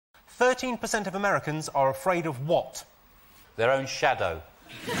13% of Americans are afraid of what? Their own shadow.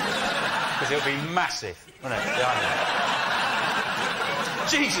 Because it'll be massive, won't it?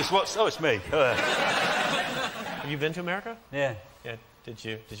 Jesus, what's... Oh, it's me. Have you been to America? Yeah. Yeah. Did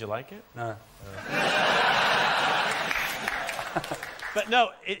you like it? No. But no,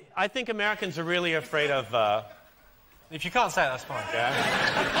 I think Americans are really afraid of... If you can't say it, that's fine.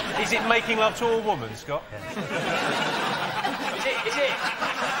 Yeah. Is it making love to a woman, Scott? Yeah. Is it?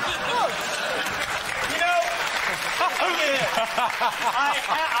 You know...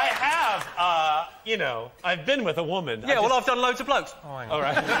 I have, you know, I've been with a woman. Yeah, well, I've done loads of blokes. Oh, hang on. All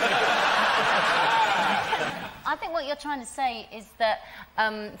right. I think what you're trying to say is that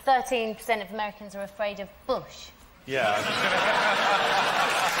 13% of Americans are afraid of Bush. Yeah.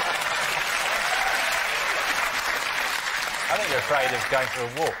 I think they're afraid of going for a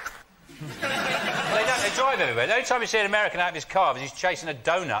walk. They drive everywhere. The only time you see an American out of his car is he's chasing a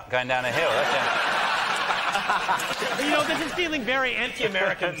donut going down a hill. You know, this is feeling very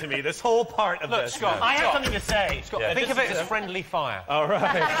anti-American to me, this whole part of Look, this. Scott, I have something to say. Scott, Yeah. think of it as friendly fire. All right.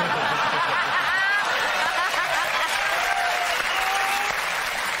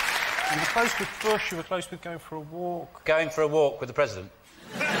 You were close with Bush, you were close with going for a walk. Going for a walk with the president.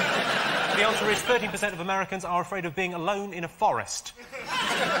 The answer is 30% of Americans are afraid of being alone in a forest.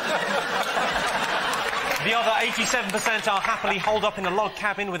 The other 87% are happily holed up in a log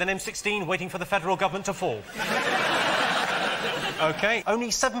cabin with an M16 waiting for the federal government to fall. OK, only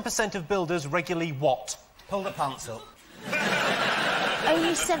 7% of builders regularly what? Pull the pants up.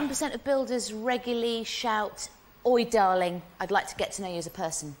 Only 7% of builders regularly shout, "Oi, darling, I'd like to get to know you as a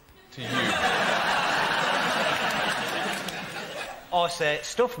person." To you. I say,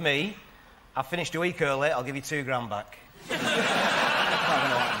 stuff me. I finished a week early, I'll give you £2 back. Not gonna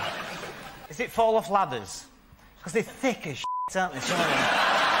happen. Is it fall off ladders? Because they're thick as shit, aren't they? Sorry.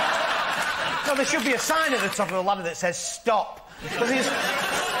 No, there should be a sign at the top of the ladder that says stop. Because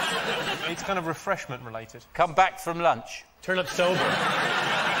It's kind of refreshment related. Come back from lunch. Turn up sober.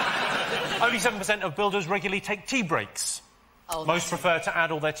 Only 7% of builders regularly take tea breaks. Oh, Most prefer to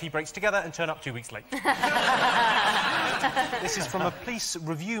add all their tea breaks together and turn up 2 weeks late. This is from a Police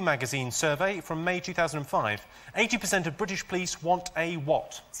Review magazine survey from May 2005. 80% of British police want a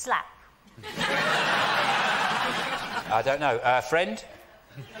what? Slap. I don't know. Friend?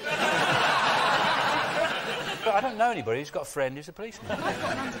 But I don't know anybody who's got a friend who's a policeman. I've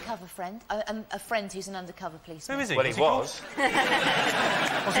got an undercover friend. A friend who's an undercover policeman. Who is he? Well, What's he was.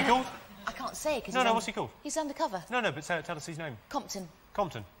 What's he called? I can't say because No, what's he called? He's undercover. No, but tell us his name. Compton.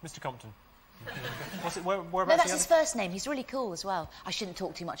 Compton. Mr. Compton. What's it? Whereabouts? No, that's his first name. He's really cool as well. I shouldn't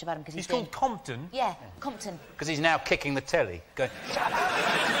talk too much about him because He's called Compton? Yeah, Compton. Because he's now kicking the telly. Going...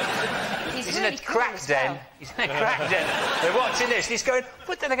 He's in really a cool crack as den. well. He's in a crack den. They're watching this. And he's going...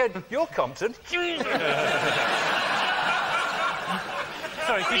 But then they go, you're Compton. Sorry,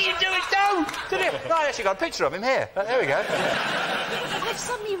 What are you doing? Don't! Did it? No, I actually got a picture of him here. There we go. I've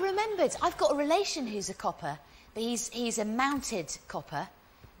suddenly remembered. I've got a relation who's a copper, but he's a mounted copper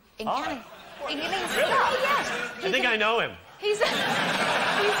in Canada. Really? Yes. I think I know him. He's a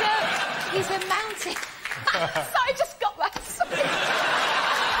mounted... Sorry, I just got that. Sorry.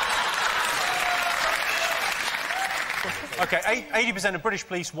 OK, 80% of British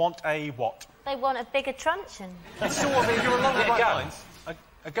police want a what? They want a bigger truncheon. It's sort of... You're along the A right gun. lines.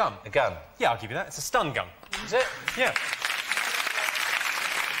 A gun? A gun. Yeah, I'll give you that. It's a stun gun. Is it? Yeah.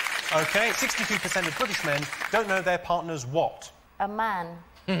 OK, 62% of British men don't know their partner's what? A man.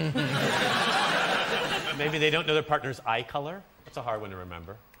 Maybe they don't know their partner's eye colour. That's a hard one to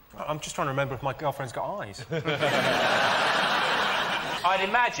remember. I'm just trying to remember if my girlfriend's got eyes. I'd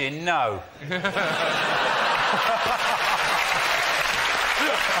imagine no.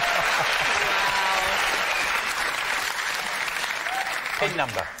 Pin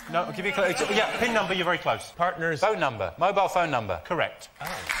number. No, I'll give you a clue. Yeah, pin number, you're very close. Partners... Phone number. Mobile phone number. Correct.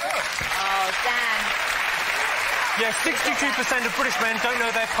 Oh, damn. Yeah, 62% of British men don't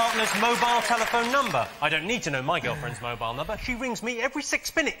know their partner's mobile telephone number. I don't need to know my girlfriend's mobile number. She rings me every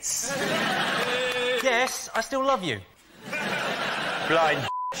 6 minutes. Yes, I still love you. Blind.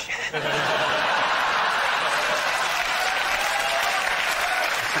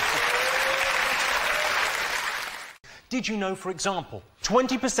 Did you know, for example,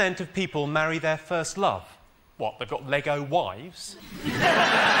 20% of people marry their first love? What, they've got Lego wives?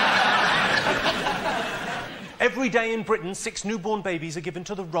 Every day in Britain, 6 newborn babies are given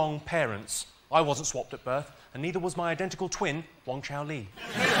to the wrong parents. I wasn't swapped at birth, and neither was my identical twin, Wong Chao Li.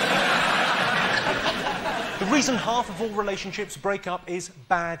 The reason half of all relationships break up is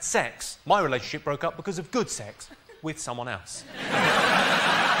bad sex. My relationship broke up because of good sex with someone else.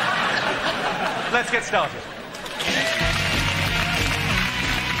 Let's get started.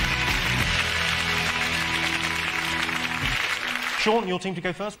 Sean, your team to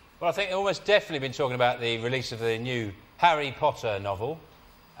go first. Well, I think they've almost definitely been talking about the release of the new Harry Potter novel.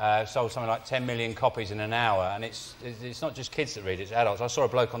 Sold something like 10 million copies in an hour, and it's not just kids that read it, it's adults. I saw a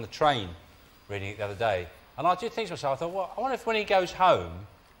bloke on the train reading it the other day, and I did think to myself, I thought, well, I wonder if when he goes home,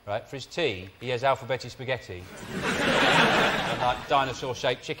 right, for his tea, he has alphabetic spaghetti and, like,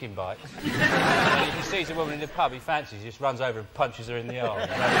 dinosaur-shaped chicken bites. And if he sees a woman in the pub he fancies, he just runs over and punches her in the arm.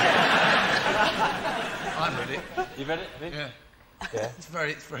 I'm ready. You've read it? Yeah. Yeah. It's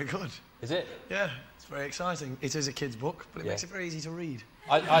very good. Is it? Yeah, it's very exciting. It is a kid's book, but it makes it very easy to read.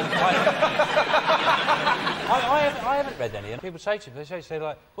 I haven't read any, and people say to me, they say,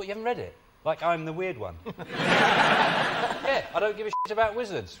 like, what, you haven't read it? Like I'm the weird one. Yeah, I don't give a shit about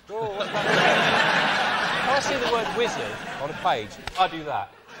wizards. Oh, what's that? If I see the word wizard on a page, I do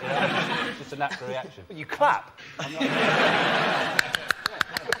that. You know? It's just a natural reaction. You clap.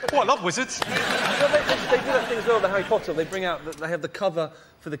 Oh, I love wizards. Well, they do that thing as well, the Harry Potter. They bring out, they have the cover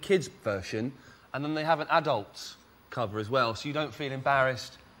for the kids' version, and then they have an adult's cover as well, so you don't feel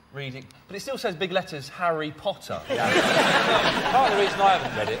embarrassed reading. But it still says big letters, Harry Potter. Yeah. Part of the reason I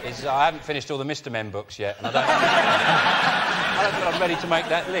haven't read it is I haven't finished all the Mr. Men books yet, and I don't think I'm ready to make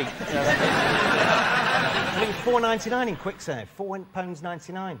that leap. You know, I think it's £4.99 in Quicksave.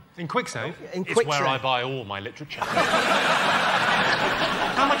 £4.99. In Quicksave? In It's Quicksave. where I buy all my literature.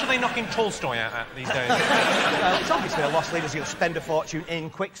 How much are they knocking Tolstoy out at these days? Well, it's obviously a lost leader, so you'll spend a fortune in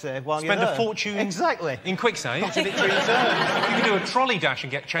Quicksave while you're there. Spend a fortune... Exactly. In Quicksave? Contradictory returns. You can do a trolley dash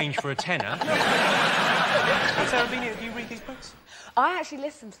and get change for a tenner. Sarah Beanie, do you read these books? I actually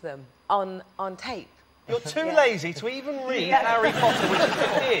listen to them on tape. You're too lazy to even read Harry Potter, which is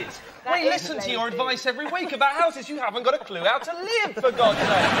for kids. We listen to your advice every week about houses you haven't got a clue how to live, for God's sake.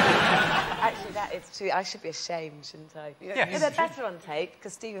 Actually, that is true. I should be ashamed, shouldn't I? Yes. Yeah, they're better on tape,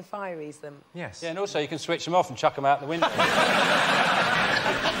 because Stephen Fry reads them. Yes. Yeah, and also you can switch them off and chuck them out the window. Well,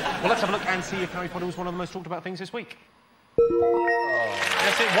 let's have a look and see if Harry Potter was one of the most talked about things this week. Oh.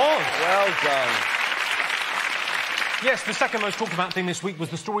 Yes, it was. Well done. Yes, the second most talked about thing this week was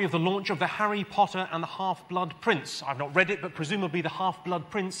the story of the launch of the Harry Potter and the Half-Blood Prince. I've not read it, but presumably the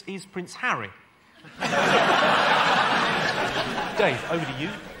Half-Blood Prince is Prince Harry. Dave, over to you.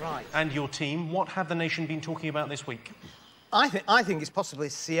 Right. And your team. What have the nation been talking about this week? I think it's possibly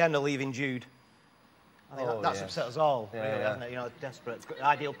Sienna leaving Jude. I think that's upset us all, really, hasn't it? You know, desperate. It's got the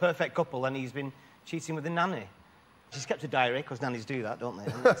ideal, perfect couple, and he's been cheating with the nanny. She's kept a diary, because nannies do that, don't they?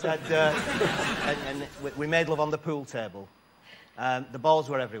 And it said, and we made love on the pool table. The balls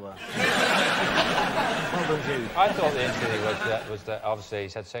were everywhere. Well done, Jude. I thought the interview was that obviously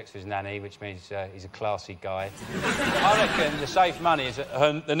he's had sex with his nanny, which means he's a classy guy. I reckon the safe money is that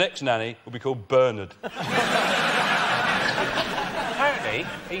the next nanny will be called Bernard. Apparently,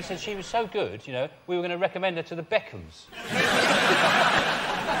 he said she was so good, you know, we were going to recommend her to the Beckhams.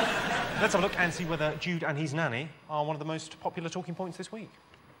 Let's have a look and see whether Jude and his nanny are one of the most popular talking points this week.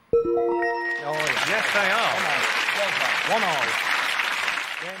 Oh, Yes, they are. One all.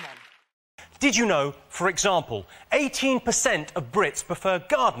 Did you know, for example, 18% of Brits prefer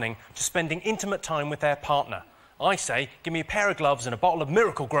gardening to spending intimate time with their partner? I say, give me a pair of gloves and a bottle of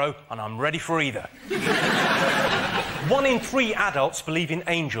Miracle Grow, and I'm ready for either. 1 in 3 adults believe in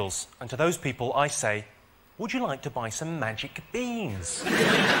angels, and to those people I say, would you like to buy some magic beans?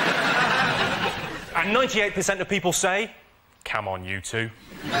 And 98% of people say, come on, you two.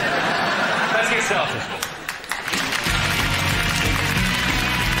 Let's get started.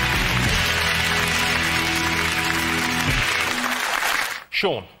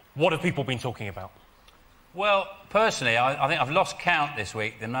 Sean, what have people been talking about? Well, personally, I think I've lost count this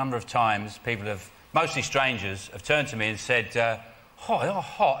week the number of times people have, mostly strangers, have turned to me and said, oh, you're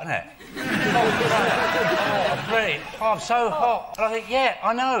hot, isn't it? Oh, brilliant. Oh, I'm so hot. And I think, yeah,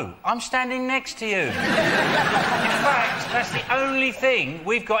 I know. I'm standing next to you. In fact, that's the only thing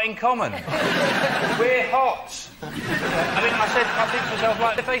we've got in common. We're hot. I mean, I think to myself,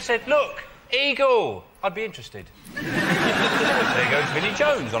 like, if they said, look, eagle, I'd be interested. There goes Vinnie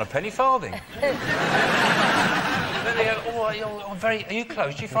Jones on a penny farthing. Then they go, oh, I'm very... Are you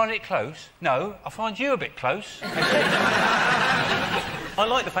close? Do you find it close? No, I find you a bit close. I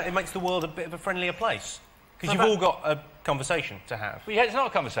like the fact it makes the world a bit of a friendlier place. Because you've all got a conversation to have. Well, yeah, it's not a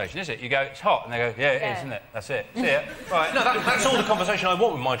conversation, is it? You go, it's hot, and they go, yeah, it is, isn't it? That's it. See ya. Right. No, that's all the conversation I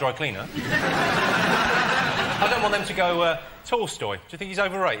want with my dry cleaner. I don't want them to go, Tolstoy. Do you think he's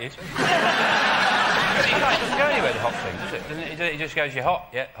overrated? doesn't go anywhere, the hot thing, does it? Doesn't it? It just goes, you're hot,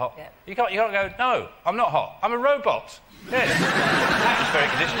 yeah, hot. Yeah. You can't go, no, I'm not hot, I'm a robot. Yeah. Atmospheric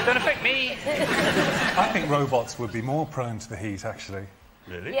conditions don't affect me. I think robots would be more prone to the heat, actually.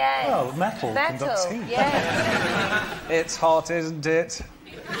 Really? Yes. Well, metal conducts heat. Yes. It's hot, isn't it?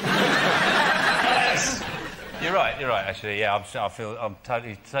 Yes. You're right, actually. Yeah, I'm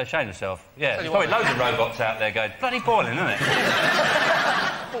totally so ashamed of myself. Yeah, there's probably loads of robots out there going, bloody boiling, isn't it?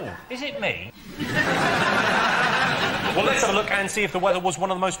 Oh, is it me? Well, let's have a look and see if the weather was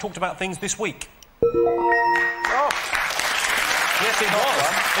one of the most talked about things this week. Oh. Yes, it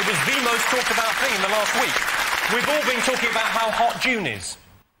was. It was the most talked about thing in the last week. We've all been talking about how hot June is.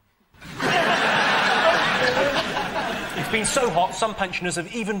 It's been so hot, some pensioners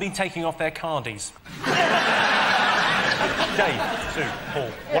have even been taking off their cardies. Dave, Sue, Paul,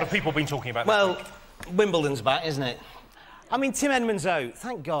 what have people been talking about this Well, week? Wimbledon's back, isn't it? I mean, Tim Edmund's out,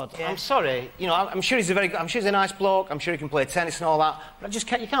 thank God. Yeah. I'm sorry, you know, I'm sure he's a nice bloke, I'm sure he can play tennis and all that, but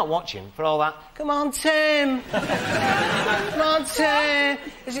you can't watch him for all that. Come on, Tim! Come on, Tim!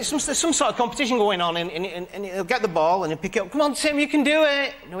 Is it some sort of competition going on and he'll get the ball and he'll pick it up. Come on, Tim, you can do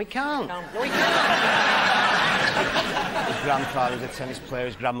it! No, he can't. No, he can't. His grandfather was a tennis player,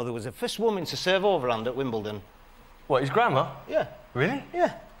 his grandmother was the first woman to serve overhand at Wimbledon. What, his grandma? Yeah. Really?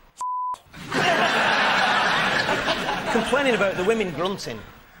 Yeah. Complaining about the women grunting.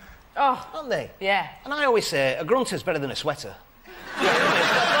 Oh. Aren't they? Yeah. And I always say, a grunter's better than a sweater.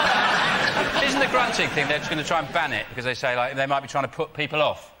 Isn't the grunting thing, they're just going to try and ban it because they say, like, they might be trying to put people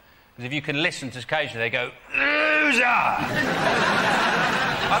off. Because if you can listen to occasionally, they go, loser!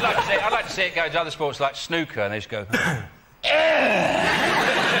 I'd like to see it go to other sports like snooker and they just go,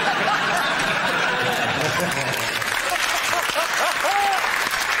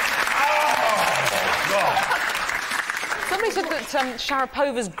 Somebody said that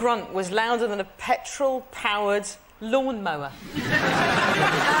Sharapova's grunt was louder than a petrol-powered lawnmower.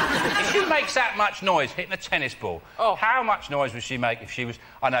 If she makes that much noise hitting a tennis ball, how much noise would she make if she was...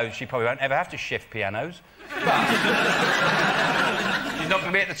 I know she probably won't ever have to shift pianos, but she's not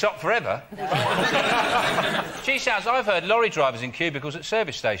going to be at the top forever. She sounds... I've heard lorry drivers in cubicles at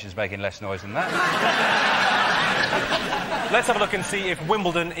service stations making less noise than that. Let's have a look and see if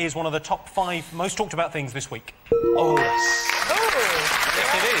Wimbledon is one of the top 5 most talked about things this week. Oh, yes.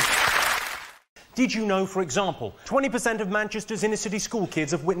 Yes, it is. Did you know, for example, 20% of Manchester's inner-city school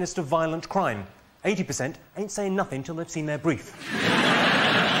kids have witnessed a violent crime? 80% ain't saying nothing till they've seen their brief.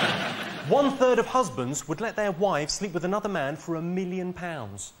 1/3 of husbands would let their wives sleep with another man for £1 million.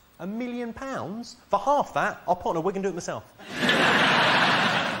 £1 million? For half that, I'll put on a wig and do it myself.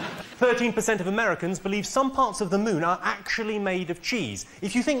 13% of Americans believe some parts of the moon are actually made of cheese.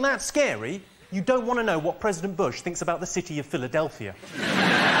 If you think that's scary, you don't want to know what President Bush thinks about the city of Philadelphia.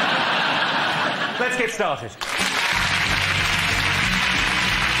 Let's get started.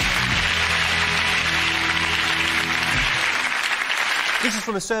 This is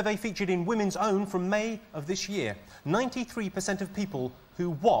from a survey featured in Women's Own from May of this year. 93% of people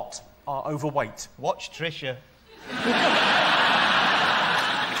who what are overweight. Watch Trisha.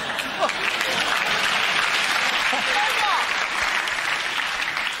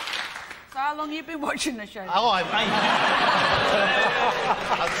 How long have you been watching the show? Oh,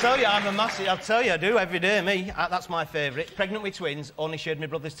 I'll tell you, I'm a massive... I'll tell you, I do every day, me. That's my favourite. Pregnant with twins, only shared my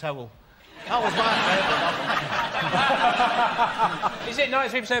brother's towel. That was my favourite. Is it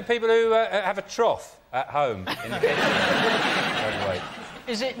 93% of people who have a trough at home in the kitchen? Overweight.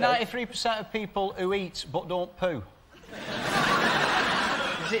 Is it 93% of people who eat but don't poo?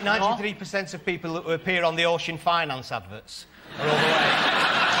 Is it 93% of people who appear on the Ocean Finance adverts are overweight?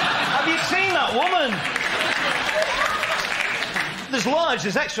 Have you seen that woman? There's large,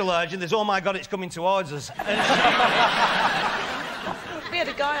 there's extra large, and there's, oh my God, it's coming towards us. We had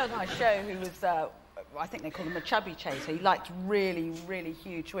a guy on our show who was, I think they call him a chubby chaser. He liked really, really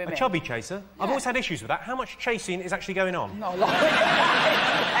huge women. A chubby chaser? Yeah. I've always had issues with that. How much chasing is actually going on? Not a lot.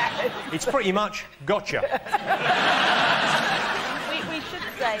 It's pretty much gotcha. We should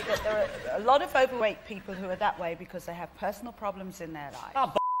say that there are a lot of overweight people who are that way because they have personal problems in their life.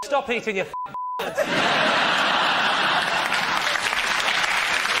 Oh, stop eating your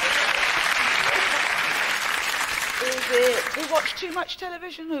Is it who watch too much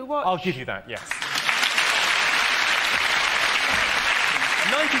television? Who watch? I'll give you that, yes.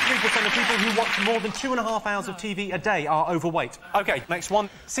 93% of people who watch more than 2.5 hours of TV a day are overweight. OK, next one.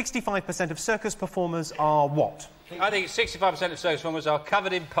 65% of circus performers are what? I think 65% of circus performers are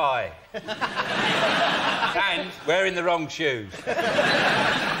covered in pie. And wearing the wrong shoes.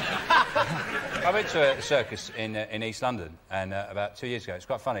 I I went to a circus in East London and about 2 years ago. It's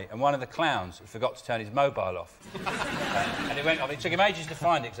quite funny. And one of the clowns forgot to turn his mobile off. And it went off. It took him ages to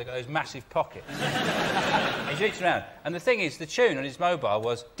find it because they've got those massive pockets. He reached around. And the thing is, the tune on his mobile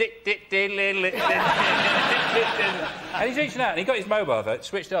was... And he's reaching out and he got his mobile phone,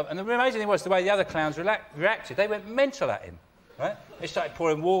 switched it off. And the amazing thing was the way the other clowns reacted. They went mental at him. Right? They started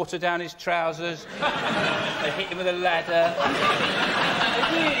pouring water down his trousers. They hit him with a ladder. They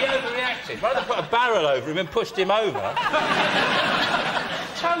really overreacted. One of them put a barrel over him and pushed him over.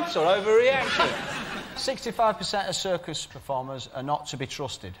 Total overreaction. 65% of circus performers are not to be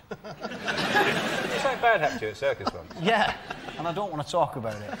trusted. Something bad happened to you at circus once? Yeah, and I don't want to talk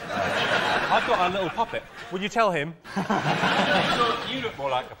about it. I've got a little puppet. Would you tell him? You look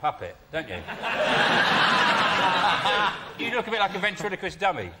more like a puppet, don't you? You look a bit like a ventriloquist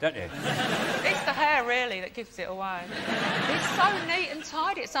dummy, don't you? It's the hair, really, that gives it away. It's so neat and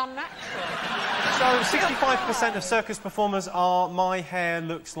tidy, it's unnatural. So, 65% of circus performers are my hair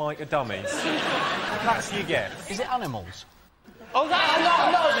looks like a dummy's. That's your guess. Is it animals? Oh, that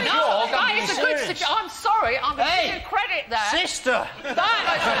is a good suggestion. I'm sorry, I'm going to give you credit there. Sister!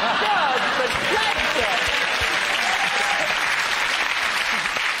 That is a good suggestion.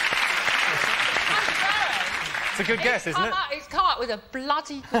 It's a good guess, isn't it? It's come up with a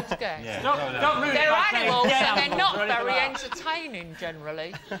bloody good guess. Yeah. Don't ruin it. They're animals and they're not very entertaining,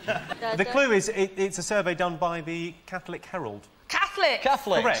 generally. The clue is it's a survey done by the Catholic Herald. Catholics!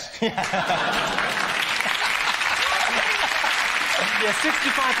 Correct. Yeah,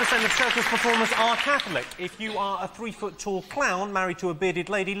 65% of circus performers are Catholic. If you are a 3-foot-tall clown married to a bearded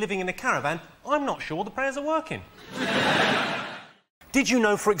lady living in a caravan, I'm not sure the prayers are working. Did you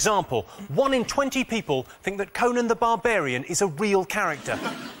know, for example, 1 in 20 people think that Conan the Barbarian is a real character?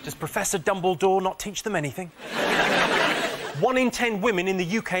 Does Professor Dumbledore not teach them anything? 1 in 10 women in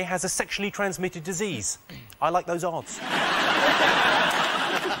the UK has a sexually transmitted disease. I like those odds.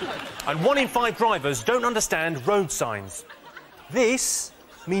 And 1 in 5 drivers don't understand road signs. This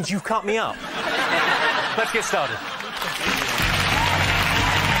means you've cut me up. Let's get started.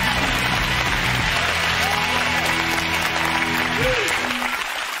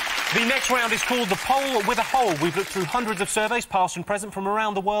 The next round is called The Poll with a Hole. We've looked through hundreds of surveys, past and present, from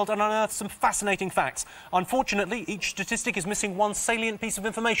around the world and unearthed some fascinating facts. Unfortunately, each statistic is missing one salient piece of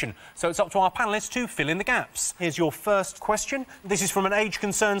information, so it's up to our panellists to fill in the gaps. Here's your first question. This is from an age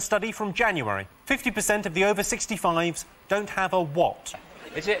concern study from January. 50% of the over 65s don't have a what?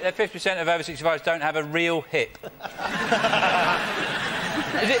 Is it that 50% of over 65s don't have a real hip?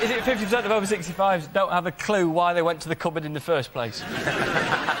 Is it 50% of over 65s don't have a clue why they went to the cupboard in the first place?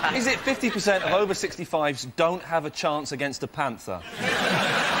 Is it 50% of over 65s don't have a chance against a panther?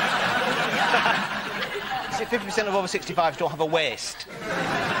 Is it 50% of over 65s don't have a waist?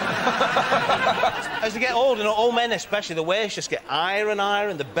 As they get older, all men especially, the waist just get higher and higher,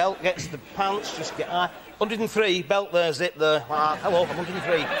 and the belt gets, the pants just get higher. 103, belt there, zip there. Hello, I'm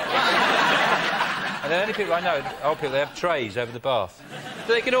 103. And the only people I know, old people, they have trays over the bath.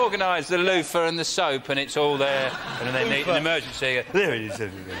 So they can organise the loofah and the soap, and it's all there, and then they need an emergency. There it is.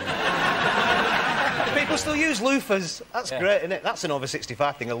 People still use loofahs. That's great, isn't it? That's an over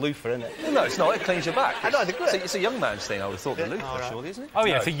 65 thing, a loofah, isn't it? No, it's not. It cleans your back. I know, they're great. It's a young man's thing, I would have thought, the loofah, surely, isn't it? Oh,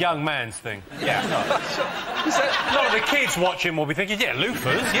 yeah, it's a young man's thing. Yeah. A lot of the kids watching will be thinking, yeah,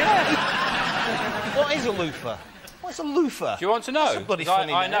 loofahs, yeah. What is a loofah? What's a loofah? Do you want to know? That's a bloody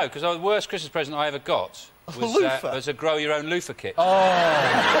funny I name. know, because the worst Christmas present I ever got was a grow-your-own loofah kit. Oh.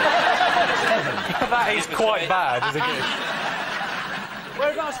 That is quite bad, isn't it?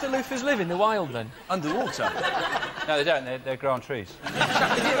 Whereabouts do loofahs live in the wild, then? Underwater. No, they don't. They grow on trees. Is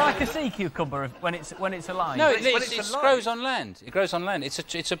it like a sea cucumber when it's alive? No, it grows on land. It grows on land. It's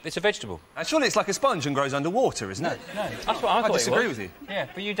a vegetable. And surely it's like a sponge and grows underwater, isn't it? No, that's what I thought. I disagree with you. Yeah,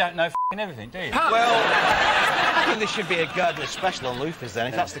 but you don't know everything, do you? Well, I think there should be a gardener special on loofahs then,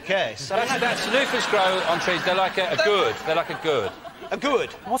 if that's the case. Loofahs grow on trees. They're like a gourd. They're like a gourd. A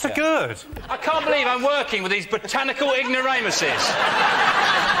gourd? What's a gourd? I can't believe I'm working with these botanical ignoramuses.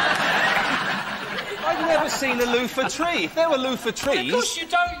 I've never seen a loofah tree. If there were loofah trees... Of course you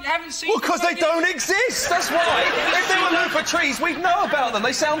haven't seen... Well, because they don't exist, that's why. If there were loofah trees, we'd know about them.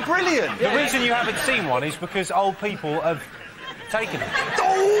 They sound brilliant. The reason you haven't seen one is because old people have taken them.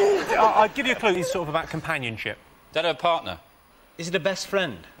 Oh! I'll give you a clue. It's sort of about companionship. Don't have a partner. Is it a best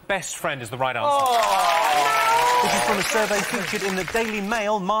friend? Best friend is the right answer. Oh! This is from a survey featured in the Daily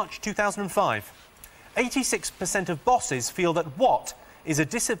Mail, March 2005. 86% of bosses feel that what is a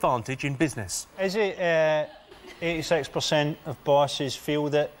disadvantage in business? Is it 86% of bosses feel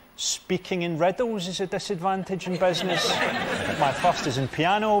that Speaking in riddles is a disadvantage in business. My first is in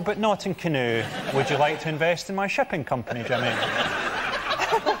piano, but not in canoe. Would you like to invest in my shipping company, Jimmy?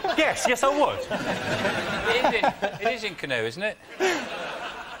 Yes, I would. It is in canoe, isn't it?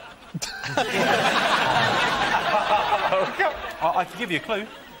 I can give you a clue.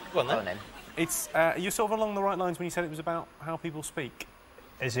 Go on then. It's you're sort of along the right lines when you said it was about how people speak.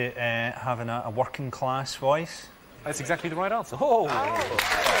 Is it having a working class voice? That's exactly the right answer. Oh.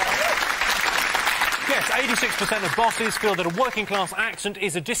 Yes, 86% of bosses feel that a working class accent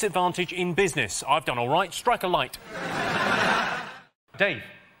is a disadvantage in business. I've done all right. Strike a light. Dave.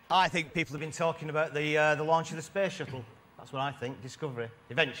 I think people have been talking about the launch of the space shuttle. That's what I think. Discovery.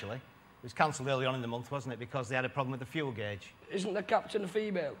 Eventually. It was cancelled early on in the month, wasn't it? Because they had a problem with the fuel gauge. Isn't the captain a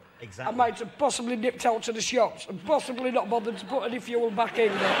female? Exactly. I might have possibly nipped out to the shops and possibly not bothered to put any fuel back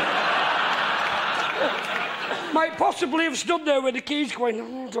in there. Might possibly have stood there with the keys going,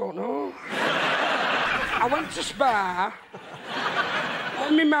 I don't know. I went to Spa,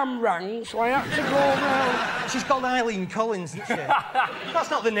 and my mum rang, so I had to go round. She's called Eileen Collins, isn't she? That's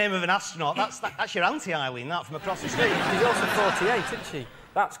not the name of an astronaut, that's your auntie Eileen, that, from across the street. She's also 48, isn't she?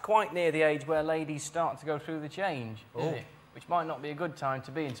 That's quite near the age where ladies start to go through the change, isn't it? Which might not be a good time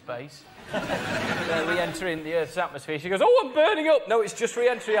to be in space. They're re-entering the Earth's atmosphere. She goes, oh, I'm burning up. No, it's just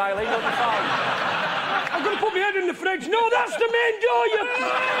re-entry, Eileen, not the fine. I'm going to put my head in the fridge. No, that's the main door, you...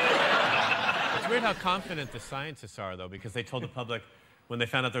 It's weird how confident the scientists are, though, because they told the public when they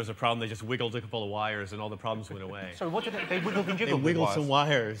found out there was a problem, they just wiggled a couple of wires and all the problems went away. So what did they wiggled and jiggled? They wiggled some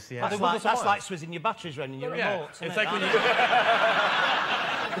wires, yeah. That's like swizzing your batteries around in your remote. It's like when you...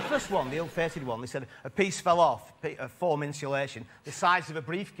 The first one, the ill-fated one, they said a piece fell off, a foam insulation, the size of a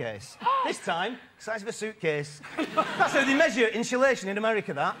briefcase. This time, the size of a suitcase. That's how they measure insulation in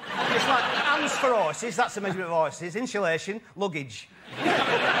America, that. It's like hands for horses, that's the measurement of horses. Insulation, luggage.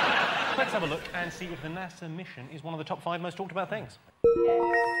 Let's have a look and see if the NASA mission is one of the top 5 most talked about things.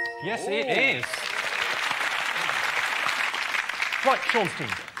 Yes, it is. Right, Sean's team,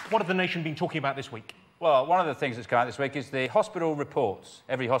 what have the nation been talking about this week? Well, one of the things that's come out this week is the hospital reports.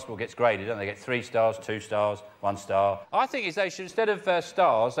 Every hospital gets graded, don't they? They get 3 stars, 2 stars, 1 star. I think they should, instead of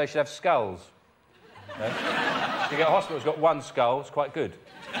stars, they should have skulls. You get a hospital that's got 1 skull, it's quite good.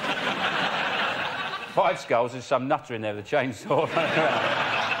 5 skulls, there's some nutter in there with a chainsaw running around.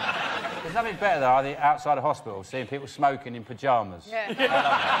 There's nothing better, though, I think, outside a hospital, seeing people smoking in pyjamas. Yeah.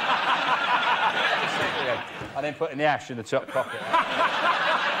 And then putting the ash in the top pocket.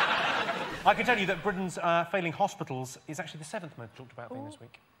 I can tell you that Britain's failing hospitals is actually the 7th most talked about thing this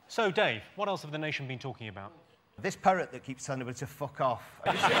week. So, Dave, what else have the nation been talking about? This parrot that keeps telling everybody to fuck off.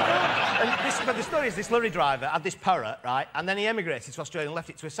 But the story is this lorry driver had this parrot, right, and then he emigrated to Australia and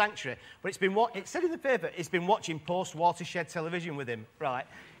left it to a sanctuary. But it's been it said in the paper it's been watching post-watershed television with him, right?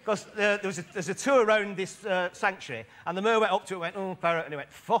 Because there's a tour around this sanctuary, and the mayor went up to it and went, oh, parrot, and he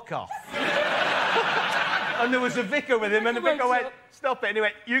went, fuck off. And there was a vicar with him, and the vicar went, stop it, and he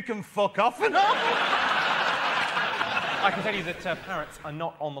went, you can fuck off and all. I can tell you that parrots are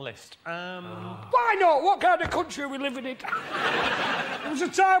not on the list. Why not? What kind of country are we living in? There was a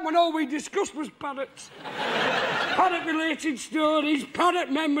time when all we discussed was parrots. Parrot-related stories,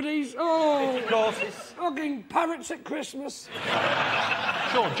 parrot memories. Oh, hugging parrots at Christmas.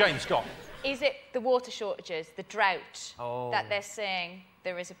 Sean, James, Scott. Is it the water shortages, the drought, that they're saying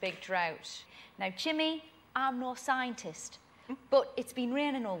there is a big drought? Now, Jimmy, I'm no scientist, but it's been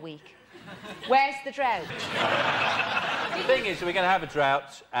raining all week. Where's the drought? The thing is, we're going to have a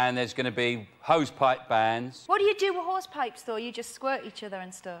drought and there's going to be hosepipe bans. What do you do with hose pipes, though? You just squirt each other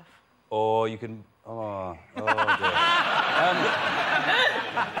and stuff. Or you can... Oh, dear.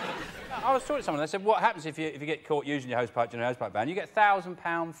 I was talking to someone, they said, what happens if you get caught using your hosepipe during a hosepipe ban? You get a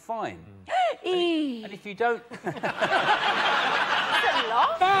 £1,000 fine. And if you don't...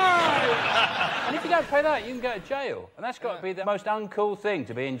 And if you don't pay that, you can go to jail. And that's got to be the most uncool thing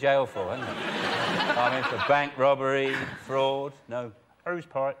to be in jail for, hasn't it? I mean, for bank robbery, fraud, no,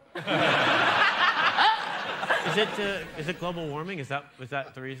 hosepipe. Is it global warming? Is that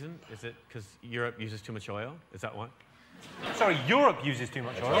the reason? Is it because Europe uses too much oil? Is that why? Sorry, Europe uses too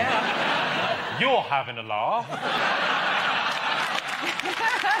much oil? Yeah. You're having a laugh.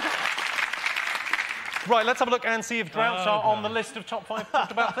 Right, let's have a look and see if droughts are on the list of top 5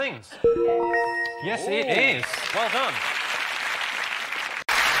 talked about things. Yes, it is. Well done.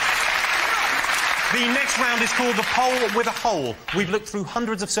 The next round is called the Poll with a Hole. We've looked through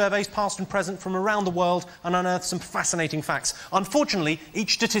hundreds of surveys, past and present, from around the world and unearthed some fascinating facts. Unfortunately,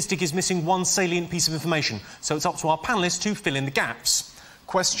 each statistic is missing one salient piece of information, so it's up to our panellists to fill in the gaps.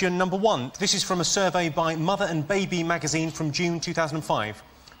 Question number 1. This is from a survey by Mother and Baby magazine from June 2005.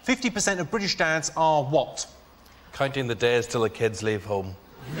 50% of British dads are what? Counting the days till the kids leave home.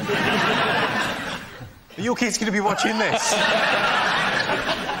 Are your kids going to be watching this? Is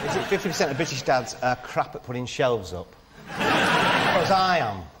it 50% of British dads are crap at putting shelves up? Because I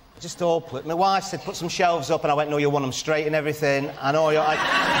am. Just awful. My wife said, put some shelves up, and I went, no, you'll want them straight and everything. I know you're like...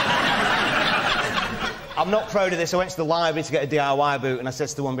 I'm not proud of this. I went to the library to get a DIY boot, and I said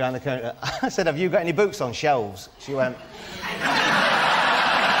to the one behind the counter, I said, have you got any boots on shelves? She went...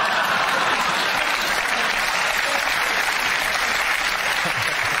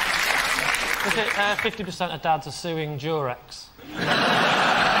 Is it 50% of dads are suing Durex?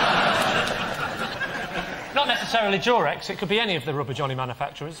 Not necessarily Durex, it could be any of the Rubber Johnny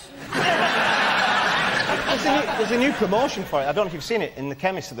manufacturers. There's a new promotion for it. I don't know if you've seen it in the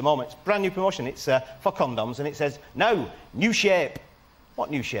chemist at the moment. It's a brand new promotion. It's for condoms, and it says, now, new shape. What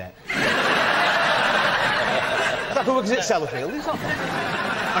new shape? Is that who works at Sellafield? Is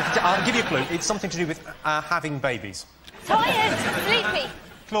that... I'll give you a clue. It's something to do with having babies. Tired, sleepy.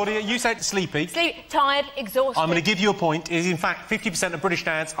 Claudia, you said sleepy. Tired, exhausted. I'm going to give you a point. It is, in fact, 50% of British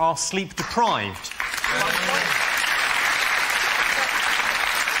dads are sleep-deprived.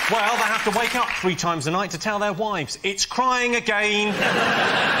 Well, they have to wake up 3 times a night to tell their wives, it's crying again.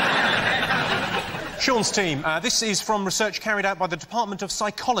 Sean's team. This is from research carried out by the Department of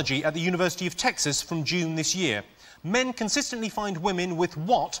Psychology at the University of Texas from June this year. Men consistently find women with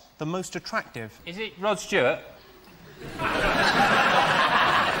what the most attractive? Is it Rod Stewart?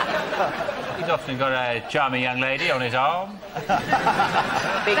 He's often got a charming young lady on his arm.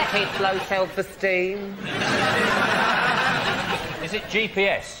 Big tits, low self-esteem. Is it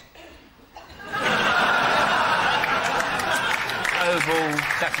GPS? Oval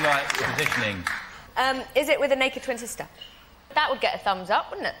satellite positioning. Is it with a naked twin sister? That would get a thumbs up,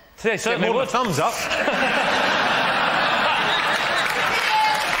 wouldn't it? Yeah, certainly would. A thumbs up.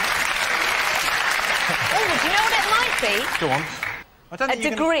 Oh, do you know what it might be? Go on. I don't think a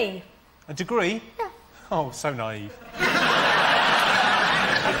degree. A degree? Yeah. Oh, so naive.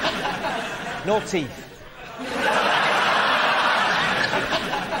 No teeth.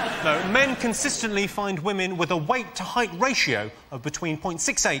 No, men consistently find women with a weight-to-height ratio of between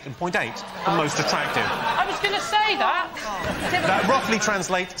 0.68 and 0.8 the most attractive. I was going to say that. That roughly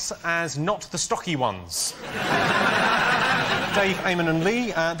translates as not the stocky ones. Dave, Eamon and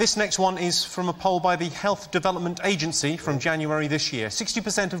Lee, this next one is from a poll by the Health Development Agency from January this year.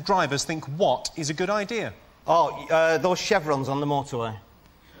 60% of drivers think what is a good idea? Oh, those chevrons on the motorway.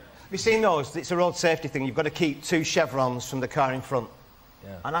 Have you seen those? It's a road safety thing. You've got to keep 2 chevrons from the car in front.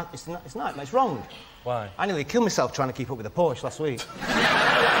 Yeah. And it's not, it's wrong. Why? I nearly killed myself trying to keep up with the Porsche last week.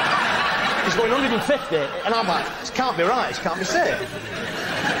 He's going 150, and I'm like, this can't be right, this can't be safe.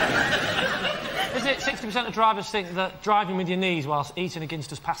 Is it 60% of drivers think that driving with your knees whilst eating a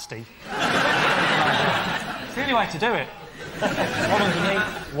Ginster's pasty? It's the only way to do it. 1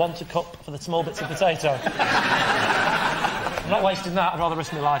 underneath, 1 to cup for the small bits of potato. I'm not wasting that, I'd rather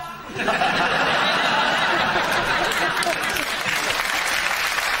risk my life.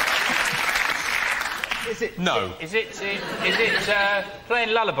 Is it... No. Is it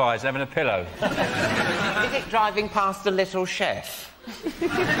playing lullabies, having a pillow? Is it driving past the little chef?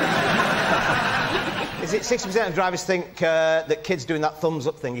 Is it 60% of drivers think that kids doing that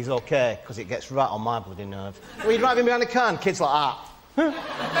thumbs-up thing is OK, because it gets right on my bloody nerve? When you're driving behind a car and kids like that.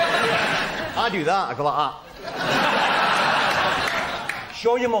 I do that, I go like that.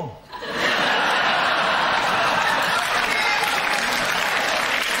 Show your mum.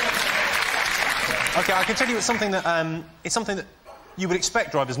 OK, I can tell you it's something that you would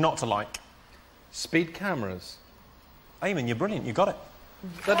expect drivers not to like. Speed cameras. Eamon, you're brilliant, you got it.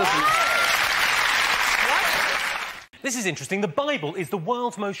 That doesn't... This is interesting. The Bible is the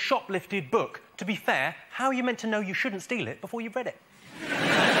world's most shoplifted book. To be fair, how are you meant to know you shouldn't steal it before you've read it?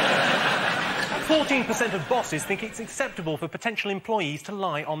 14% of bosses think it's acceptable for potential employees to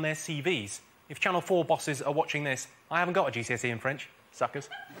lie on their CVs. If Channel 4 bosses are watching this, I haven't got a GCSE in French. Suckers.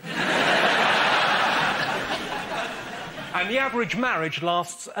 And the average marriage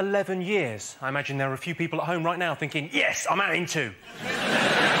lasts 11 years. I imagine there are a few people at home right now thinking, yes, I'm out in 2.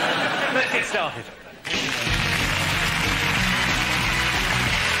 Let's get started.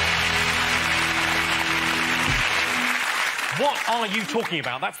 What are you talking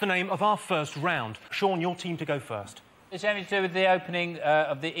about? That's the name of our first round. Sean, your team to go first. It's anything to do with the opening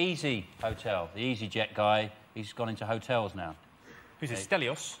of the Easy Hotel. The EasyJet guy, he's gone into hotels now. Who's this,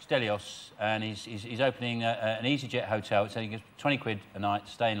 Stelios? Stelios, and he's opening an EasyJet hotel. It's only 20 quid a night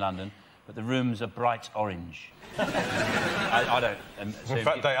to stay in London, but the rooms are bright orange. I don't... in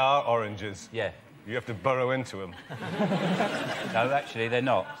fact, they are oranges. Yeah. You have to burrow into them. No, actually, they're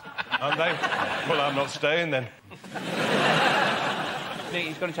not. Aren't they? Well, I'm not staying then.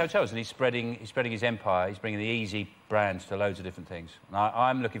 He's gone into hotels and he's spreading his empire. He's bringing the Easy brands to loads of different things. And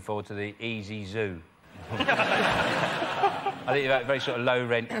I'm looking forward to the Easy Zoo. I think about very sort of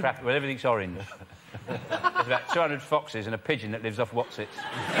low-rent crap where everything's orange. There's about 200 foxes and a pigeon that lives off Wotsits.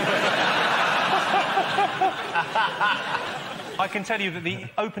 I can tell you that the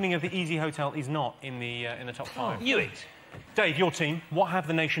opening of the Easy Hotel is not in the top 5. Knew it. Dave, your team, what have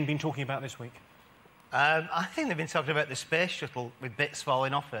the nation been talking about this week? I think they've been talking about the space shuttle with bits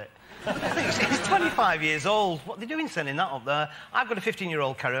falling off it. I think it's 25 years old. What are they doing sending that up there? I've got a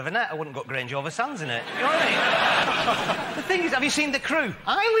 15-year-old caravanette. I wouldn't got Grange over Sands in it. You know what I mean? The thing is, have you seen the crew?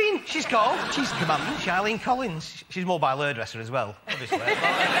 Eileen, she's called. She's commanding. She's Eileen Collins. She's a mobile hairdresser as well, obviously.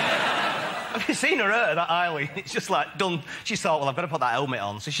 Have you seen her hair, that Eileen? It's just like done. She thought, well, I've got to put that helmet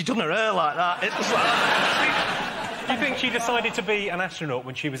on. So she's done her hair like that. It's just like... Do you think she decided to be an astronaut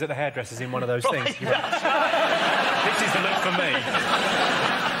when she was at the hairdressers in one of those things? This is the look for me.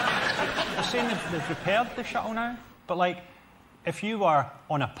 I've seen they've repaired the shuttle now, but, like, if you were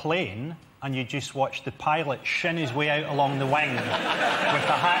on a plane and you just watched the pilot shin his way out along the wing with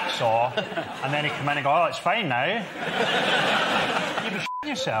a hacksaw, and then he'd come in and go, oh, it's fine now, you'd be shitting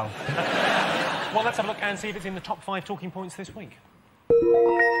yourself. Well, let's have a look and see if it's in the top 5 talking points this week.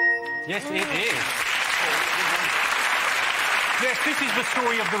 Yes, it is. Yes, this is the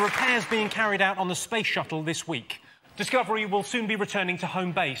story of the repairs being carried out on the space shuttle this week. Discovery will soon be returning to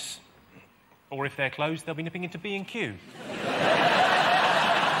home base. Or if they're closed, they'll be nipping into B&Q.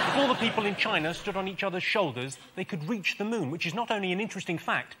 If all the people in China stood on each other's shoulders, they could reach the moon, which is not only an interesting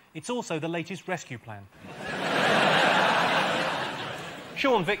fact, it's also the latest rescue plan.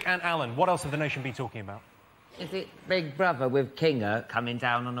 Sean, Vic and Alan, what else have the nation been talking about? Is it Big Brother with Kinga coming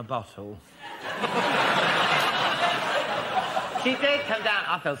down on a bottle? She did come down.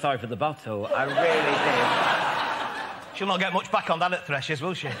 I felt sorry for the bottle. I really did. She'll not get much back on that at Threshers,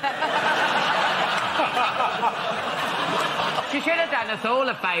 will she? She should have done us all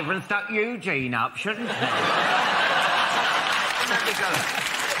a favour and stuck Eugene up, shouldn't she?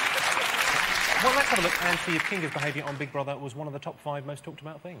 Well, let's have a look and see if Kinga's behaviour on Big Brother was one of the top 5 most talked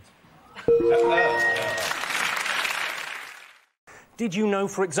about things. Did you know,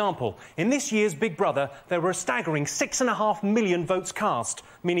 for example, in this year's Big Brother, there were a staggering 6.5 million votes cast,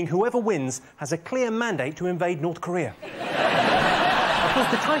 meaning whoever wins has a clear mandate to invade North Korea. Of course,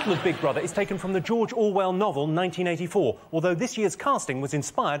 the title of Big Brother is taken from the George Orwell novel 1984, although this year's casting was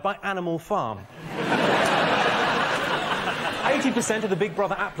inspired by Animal Farm. 80% of the Big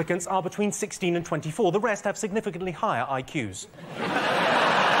Brother applicants are between 16 and 24. The rest have significantly higher IQs.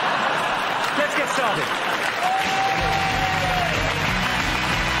 Let's get started.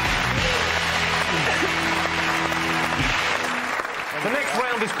 The next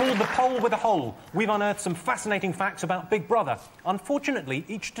round is called The Poll with a Hole. We've unearthed some fascinating facts about Big Brother. Unfortunately,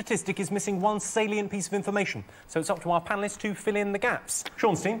 each statistic is missing one salient piece of information, so it's up to our panellists to fill in the gaps.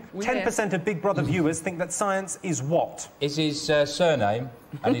 Sean's team, 10% of Big Brother viewers think that science is what? Is his surname,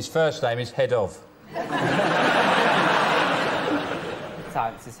 and his first name is Head of.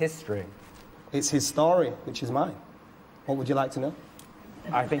 Science is history. It's his story, which is mine. What would you like to know?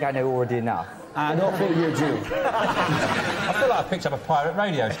 I think I know already enough. I don't think you do. I feel like I picked up a pirate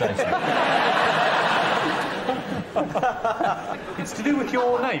radio station. It's to do with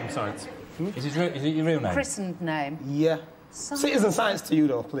your name, Science. Is it your real name? Christened name. Yeah. Citizen science to you,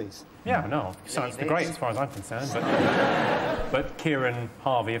 though, please. Yeah, no, Science the Great, as far as I'm concerned, but Kieran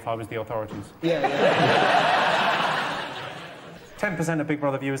Harvey, if I was the authorities. Yeah. 10% of Big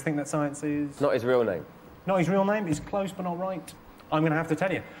Brother viewers think that Science is... Not his real name. Not his real name? Is close, but not right. I'm going to have to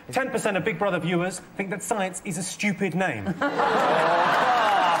tell you. 10% of Big Brother viewers think that Science is a stupid name. Only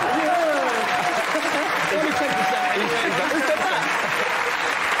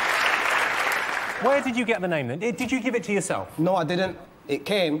 10%. Where did you get the name, then? Did you give it to yourself? No, I didn't. It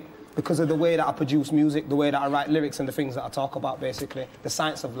came because of the way that I produce music, the way that I write lyrics and the things that I talk about, basically. The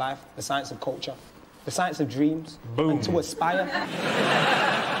science of life, the science of culture, the science of dreams. Boom. And to aspire.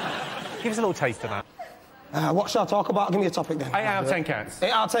 Give us a little taste of that. What shall I talk about? Give me a topic then. 8 out of 10 cats. 8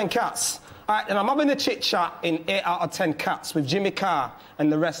 out of 10 cats. All right, and I'm having a chit-chat in 8 out of 10 cats with Jimmy Carr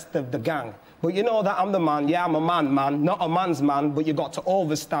and the rest of the gang. But you know that I'm the man. Yeah, I'm a man. Not a man's man, but you got to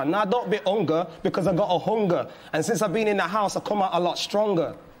overstand. Now, don't be hunger, because I got a hunger. And since I've been in the house, I come out a lot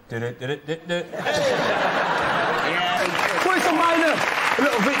stronger. Did it. Yeah. Voice of minor. A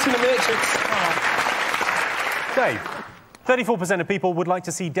little glitch in the Matrix. Dave, 34% of people would like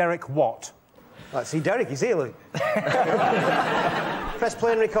to see Derek what? Let's see Derek, he's here, look. Press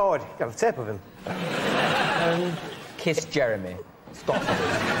play and record. You have a tape of him. Kiss Jeremy. It's got to be.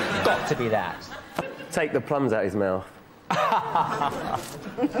 Got to be that. Take the plums out his mouth.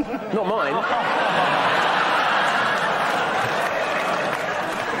 Not mine.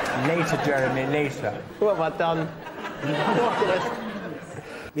 Later, Jeremy, later. What have I done?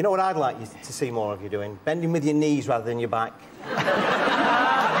 You know what I'd like you to see more of you doing? Bending with your knees rather than your back.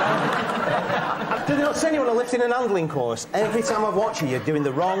 Do they not send you on a lifting and handling course? Every time I've watched you, you're doing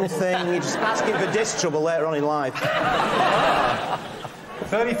the wrong thing. You're just asking for disc trouble later on in life.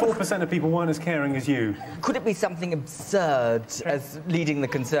 34% of people weren't as caring as you. Could it be something absurd as leading the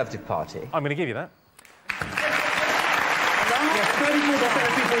Conservative Party? I'm going to give you that. 34%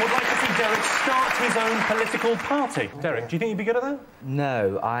 of people would like to see Derek start his own political party. Derek, do you think you'd be good at that?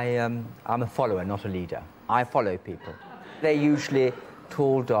 No, I'm a follower, not a leader. I follow people. They're usually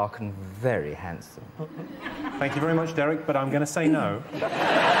tall, dark and very handsome. Thank you very much, Derek, but I'm going to say no.